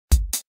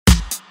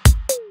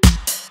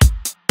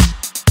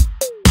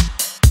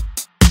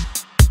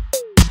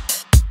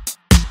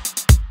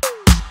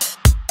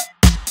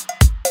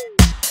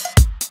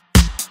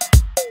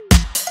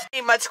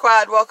Mutt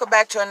Squad? Welcome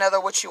back to another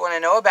What You Want to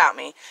Know About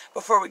Me.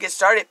 Before we get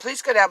started,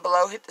 please go down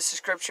below, hit the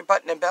subscription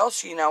button and bell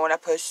so you know when I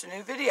post a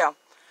new video.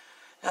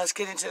 Now let's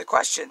get into the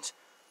questions.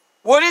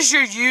 What is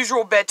your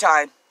usual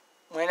bedtime?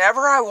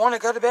 Whenever I want to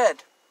go to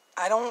bed.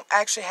 I don't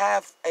actually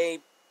have a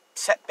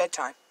set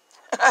bedtime.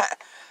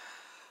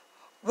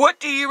 What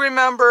do you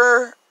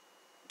remember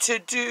to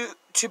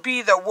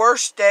be the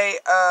worst day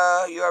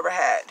you ever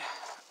had?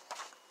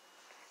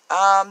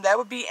 That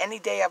would be any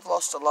day I've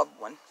lost a loved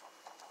one.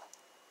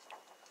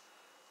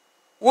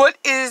 What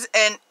is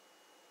an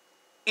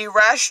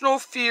irrational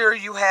fear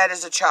you had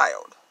as a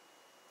child?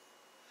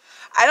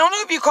 I don't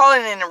know if you call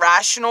it an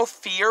irrational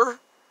fear,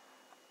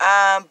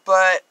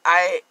 but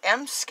I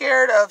am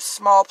scared of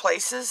small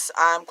places.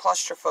 I'm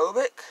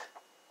claustrophobic.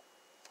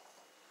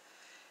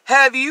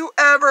 Have you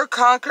ever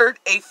conquered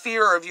a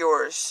fear of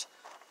yours?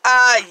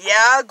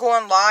 Yeah,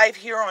 going live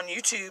here on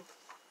YouTube.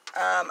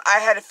 I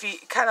had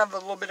kind of a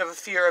little bit of a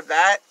fear of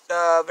that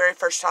the very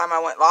first time I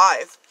went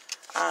live.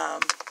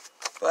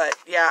 But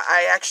yeah,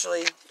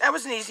 that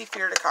was an easy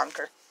fear to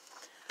conquer.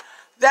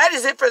 That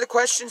is it for the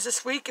questions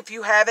this week. If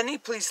you have any,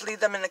 please leave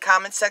them in the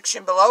comment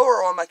section below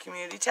or on my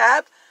community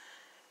tab.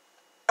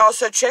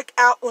 Also, check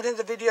out one of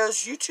the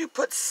videos YouTube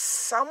puts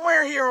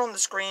somewhere here on the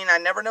screen. I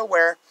never know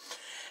where.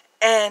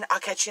 And I'll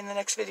catch you in the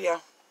next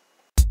video.